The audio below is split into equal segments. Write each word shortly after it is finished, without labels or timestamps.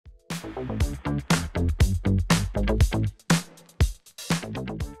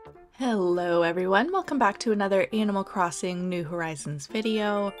Hello everyone, welcome back to another Animal Crossing New Horizons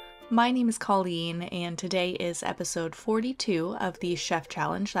video. My name is Colleen and today is episode 42 of the Chef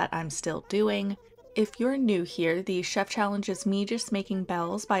Challenge that I'm still doing. If you're new here, the Chef Challenge is me just making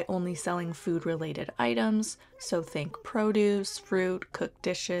bells by only selling food related items, so think produce, fruit, cooked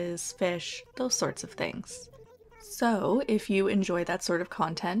dishes, fish, those sorts of things. So if you enjoy that sort of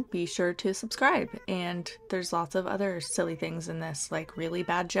content, be sure to subscribe, and there's lots of other silly things in this, like really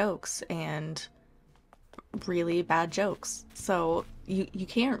bad jokes and really bad jokes, so you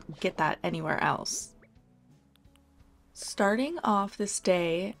can't get that anywhere else. Starting off this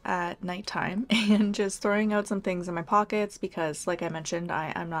day at nighttime and just throwing out some things in my pockets because, like I mentioned,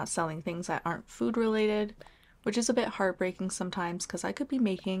 I'm not selling things that aren't food related, which is a bit heartbreaking sometimes because I could be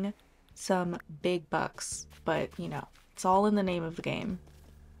making some big bucks, but you know, it's all in the name of the game.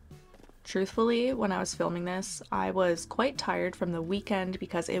 Truthfully, when I was filming this, I was quite tired from the weekend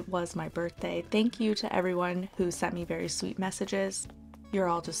because it was my birthday. Thank you to everyone who sent me very sweet messages. You're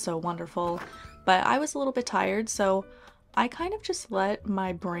all just so wonderful. But I was a little bit tired, so I kind of just let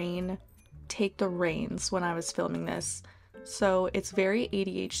my brain take the reins when I was filming this. So it's very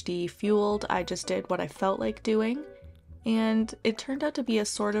ADHD fueled. I just did what I felt like doing. And it turned out to be a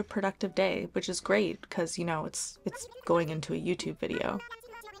sort of productive day, which is great because, you know, it's going into a YouTube video.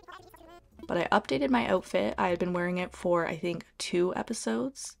 But I updated my outfit. I had been wearing it for, I think, 2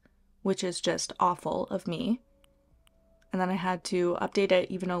 episodes, which is just awful of me. And then I had to update it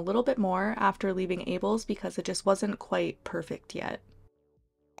even a little bit more after leaving Abel's because it just wasn't quite perfect yet.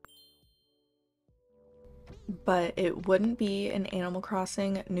 But it wouldn't be an Animal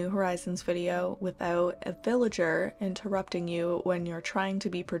Crossing New Horizons video without a villager interrupting you when you're trying to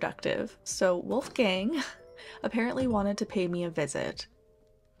be productive. So Wolfgang apparently wanted to pay me a visit.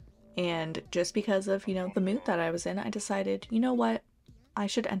 And just because of, you know, the mood that I was in, I decided, you know what? I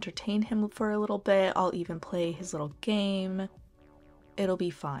should entertain him for a little bit. I'll even play his little game. It'll be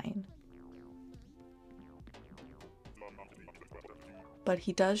fine. But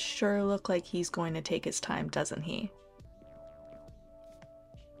he does sure look like he's going to take his time, doesn't he?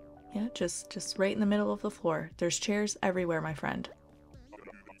 Yeah, just right in the middle of the floor. There's chairs everywhere, my friend.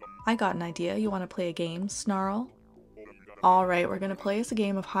 I got an idea. You want to play a game, Snarl? Alright, we're gonna play us a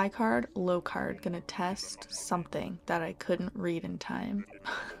game of high card, low card. Gonna test something that I couldn't read in time.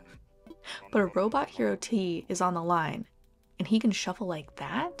 But a Robot Hero T is on the line, and he can shuffle like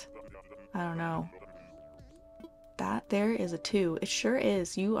that? I don't know. That there is a 2. It sure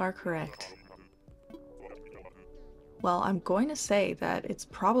is. You are correct. Well, I'm going to say that it's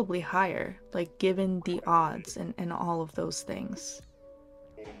probably higher, like given the odds and all of those things.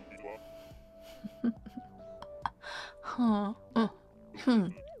 Huh.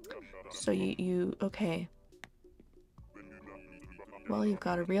 So you okay. Well, you've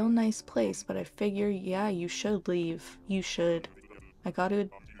got a real nice place, but I figure, yeah, you should leave. You should.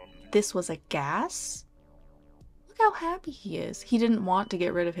 This was a gas? Look how happy he is. He didn't want to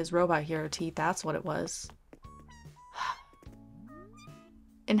get rid of his Robot Hero teeth, that's what it was.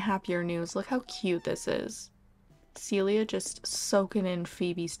 In happier news, look how cute this is. Celia just soaking in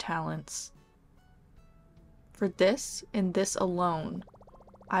Phoebe's talents. For this, and this alone,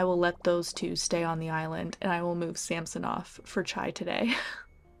 I will let those 2 stay on the island, and I will move Samson off for Chai today.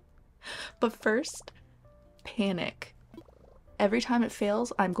 But first, panic. Every time it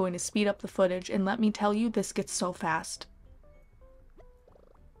fails, I'm going to speed up the footage, and let me tell you, this gets so fast.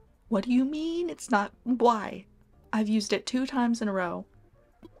 What do you mean? It's not... Why? I've used it 2 times in a row.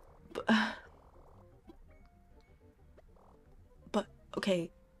 But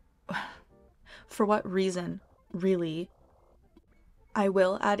okay. For what reason? Really? I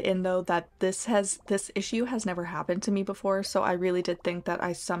will add in though that this issue has never happened to me before, so I really did think that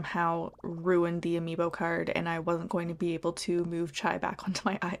I somehow ruined the amiibo card and I wasn't going to be able to move Chai back onto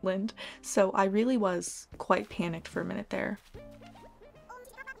my island. So I really was quite panicked for a minute there.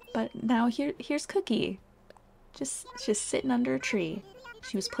 But now here's Cookie. Just sitting under a tree.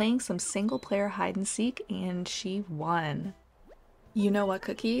 She was playing some single player hide and seek and she won. You know what,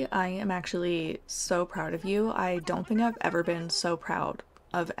 Cookie? I am actually so proud of you. I don't think I've ever been so proud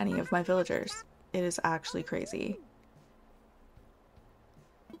of any of my villagers. It is actually crazy.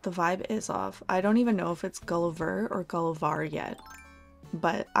 The vibe is off. I don't even know if it's Gulliver or Gullivar yet.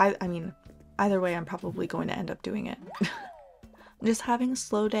 But I mean, either way, I'm probably going to end up doing it. I'm just having a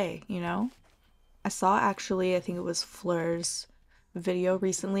slow day, you know? I saw actually, I think it was Fleur's video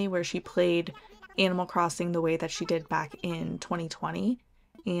recently where she played Animal Crossing the way that she did back in 2020,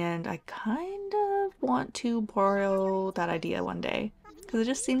 and I kind of want to borrow that idea one day. because it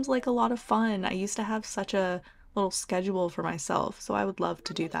just seems like a lot of fun. I used to have such a little schedule for myself, so I would love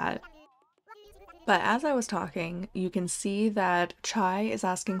to do that. But as I was talking, you can see that Chai is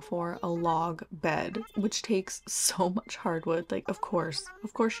asking for a log bed, which takes so much hardwood. Like, of course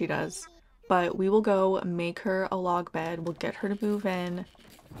she does. But we will go make her a log bed, we'll get her to move in,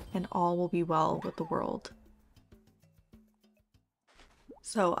 and all will be well with the world.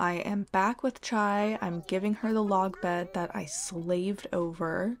 So I am back with Chai. I'm giving her the log bed that I slaved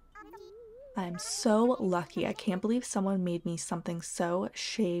over. I'm so lucky. I can't believe someone made me something so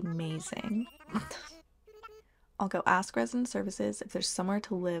shamazing. I'll go ask resident services if there's somewhere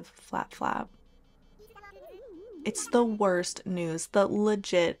to live, flap flap. It's the worst news, the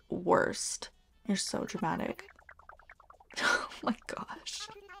legit worst. You're so dramatic. Oh my gosh.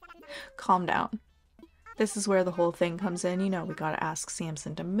 Calm down. This is where the whole thing comes in. You know, we gotta ask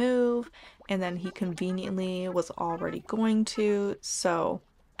Samson to move, and then he conveniently was already going to, so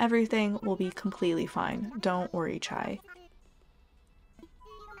everything will be completely fine. Don't worry, Chai.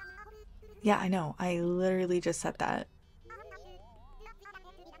 Yeah, I know. I literally just said that.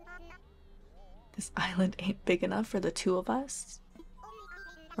 This island ain't big enough for the two of us?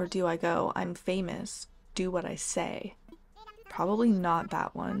 Or do I go, I'm famous, do what I say? Probably not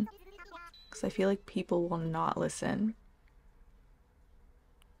that one, because I feel like people will not listen.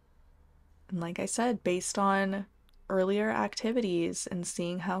 And like I said, based on earlier activities and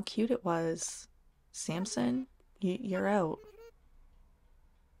seeing how cute it was, Samson, you're out.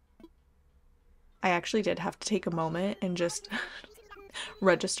 I actually did have to take a moment and just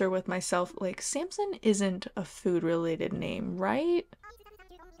register with myself, like, Samson isn't a food-related name, right?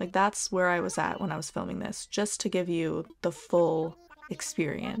 Like, that's where I was at when I was filming this, just to give you the full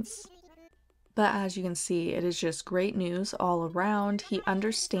experience. But as you can see, it is just great news all around. He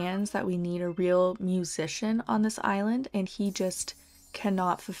understands that we need a real musician on this island, and he just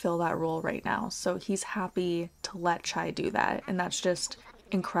cannot fulfill that role right now. So he's happy to let Chai do that, and that's just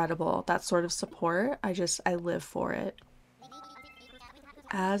incredible. That sort of support, I live for it.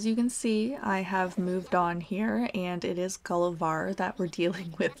 As you can see, I have moved on here, and it is Gullivar that we're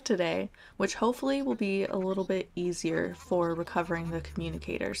dealing with today, which hopefully will be a little bit easier for recovering the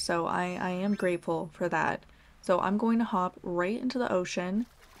communicator, so I am grateful for that. So I'm going to hop right into the ocean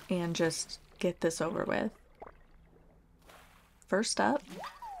and just get this over with. First up,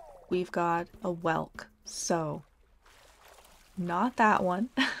 we've got a whelk, so not that one.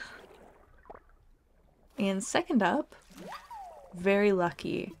 And second up, very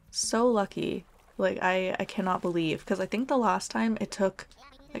lucky, so lucky, like I cannot believe, because I think the last time it took,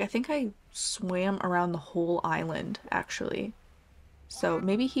 like, I think I swam around the whole island actually, so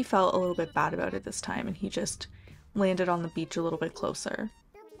maybe he felt a little bit bad about it this time and he just landed on the beach a little bit closer.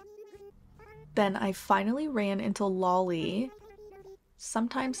 Then I finally ran into Lolly.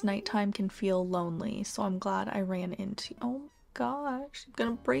 Sometimes nighttime can feel lonely, so I'm glad I ran into— oh gosh, I'm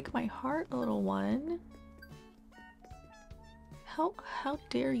gonna break my heart, little one. How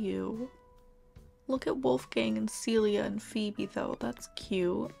dare you? Look at Wolfgang and Celia and Phoebe though, that's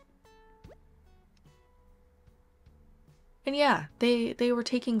cute. And yeah, they were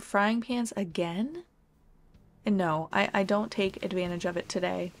taking frying pans again? And no, I don't take advantage of it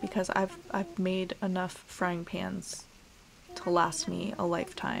today because I've made enough frying pans to last me a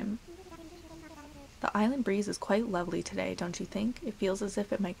lifetime. The island breeze is quite lovely today, don't you think? It feels as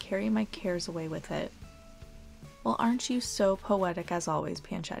if it might carry my cares away with it. Well, aren't you so poetic as always,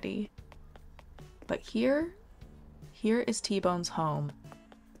 Panchetti? But here is T-Bone's home,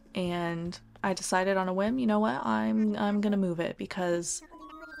 and I decided on a whim, you know what, I'm gonna move it, because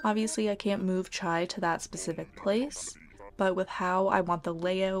obviously I can't move Chai to that specific place, but with how I want the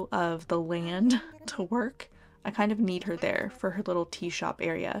layout of the land to work, I kind of need her there for her little tea shop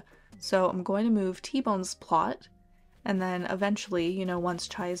area. So I'm going to move T-Bone's plot, and then eventually, you know, once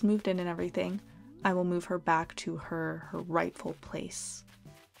Chai is moved in and everything, I will move her back to her rightful place.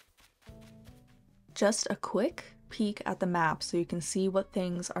 Just a quick peek at the map so you can see what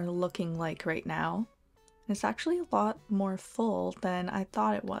things are looking like right now. It's actually a lot more full than I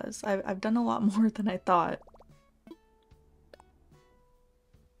thought it was. I've done a lot more than I thought.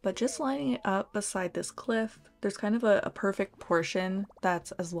 But just lining it up beside this cliff, there's kind of a perfect portion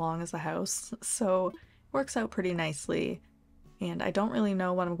that's as long as the house, so it works out pretty nicely. And I don't really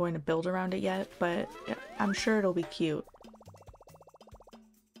know what I'm going to build around it yet, but I'm sure it'll be cute.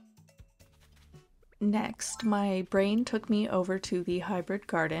 Next, my brain took me over to the hybrid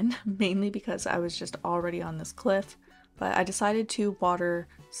garden, mainly because I was just already on this cliff, but I decided to water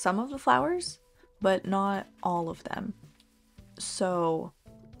some of the flowers, but not all of them. So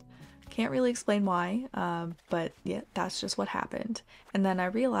Can't really explain why, but yeah, that's just what happened. And then I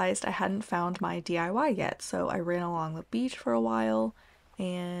realized I hadn't found my DIY yet, so I ran along the beach for a while,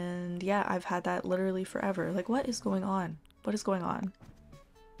 and yeah, I've had that literally forever. Like, what is going on? What is going on?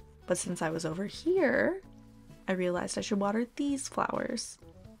 But since I was over here, I realized I should water these flowers.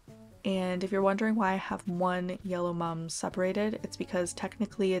 And if you're wondering why I have one yellow mum separated, it's because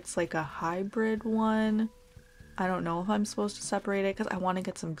technically it's like a hybrid one. I don't know if I'm supposed to separate it because I want to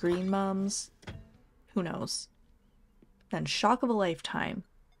get some green mums. Who knows? Then shock of a lifetime.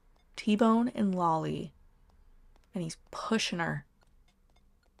 T-Bone and Lolly. And he's pushing her.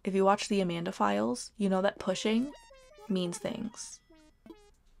 If you watch the Amanda Files, you know that pushing means things.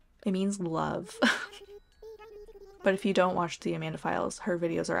 It means love. But if you don't watch the Amanda Files, her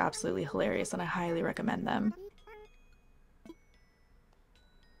videos are absolutely hilarious and I highly recommend them.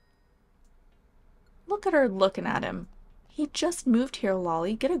 Look at her looking at him. He just moved here,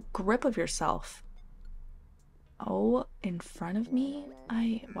 Lolly. Get a grip of yourself. Oh, in front of me?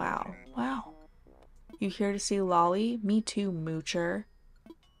 Wow. Wow. You here to see Lolly? Me too, moocher.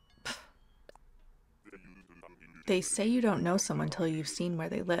 Pfft. They say you don't know someone till you've seen where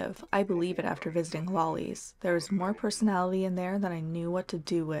they live. I believe it after visiting Lolly's. There was more personality in there than I knew what to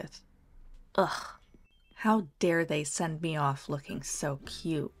do with. Ugh. How dare they send me off looking so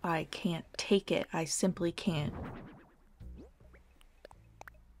cute? I can't take it. I simply can't.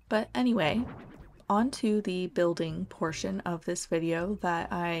 But anyway, on to the building portion of this video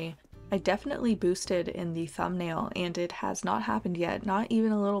that I definitely boosted in the thumbnail, and it has not happened yet, not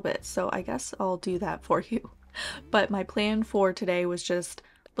even a little bit, so I guess I'll do that for you. But my plan for today was just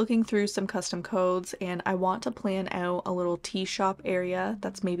looking through some custom codes, and I want to plan out a little tea shop area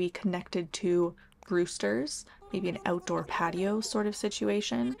that's maybe connected to roosters, maybe an outdoor patio sort of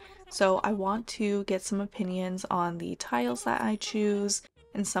situation. So I want to get some opinions on the tiles that I choose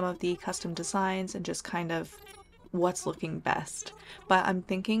and some of the custom designs and just kind of what's looking best. But I'm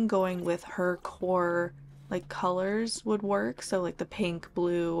thinking going with her core like colors would work, so like the pink,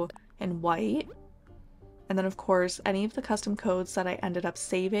 blue, and white. And then of course any of the custom codes that I ended up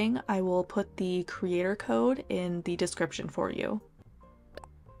saving, I will put the creator code in the description for you.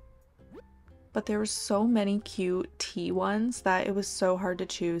 But there were so many cute tea ones that it was so hard to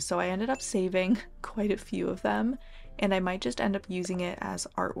choose, so I ended up saving quite a few of them, and I might just end up using it as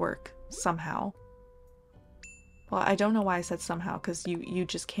artwork somehow. Well, I don't know why I said somehow, because you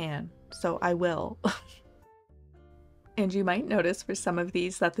just can, so I will. And you might notice for some of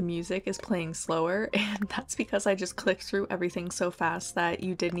these that the music is playing slower, and that's because I just clicked through everything so fast that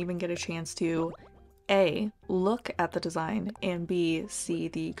you didn't even get a chance to A, look at the design, and B, see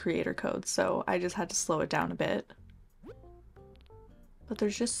the creator code, so I just had to slow it down a bit. But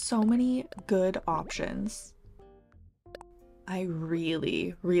there's just so many good options. I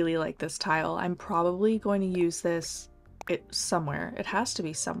really, really like this tile. I'm probably going to use this somewhere. It has to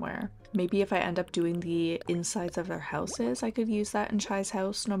be somewhere. Maybe if I end up doing the insides of their houses, I could use that in Chai's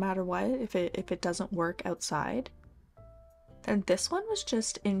house no matter what, if it doesn't work outside. And this one was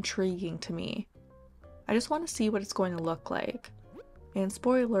just intriguing to me. I just want to see what it's going to look like. And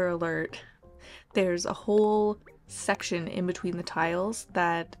spoiler alert, there's a whole section in between the tiles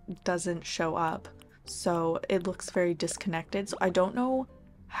that doesn't show up. So it looks very disconnected. So I don't know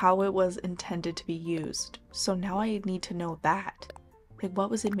how it was intended to be used. So now I need to know that. Like,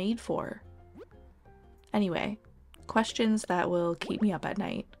 what was it made for? Anyway, questions that will keep me up at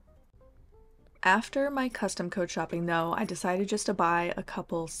night. After my custom code shopping though, I decided just to buy a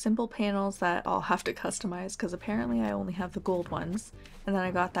couple simple panels that I'll have to customize because apparently I only have the gold ones. And then I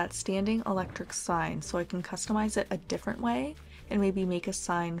got that standing electric sign so I can customize it a different way and maybe make a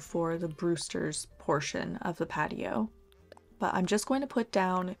sign for the Brewster's portion of the patio. But I'm just going to put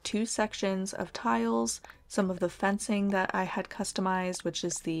down 2 sections of tiles, some of the fencing that I had customized, which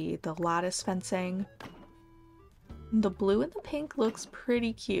is the lattice fencing. The blue and the pink looks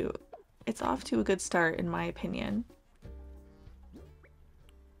pretty cute. It's off to a good start in my opinion.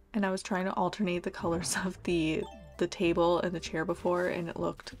 And I was trying to alternate the colors of the table and the chair before and it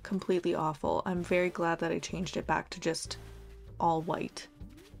looked completely awful. I'm very glad that I changed it back to just all white.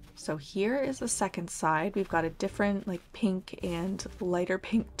 So here is the second side. We've got a different like pink and lighter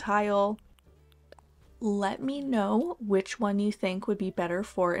pink tile. Let me know which one you think would be better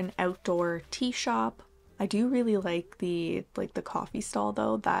for an outdoor tea shop. I do really like the coffee stall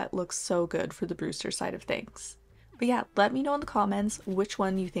though. That looks so good for the Brewster side of things. But yeah, let me know in the comments which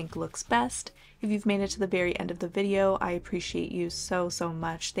one you think looks best. If you've made it to the very end of the video, I appreciate you so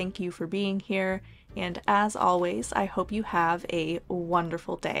much. Thank you for being here. And as always, I hope you have a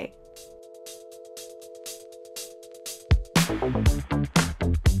wonderful day.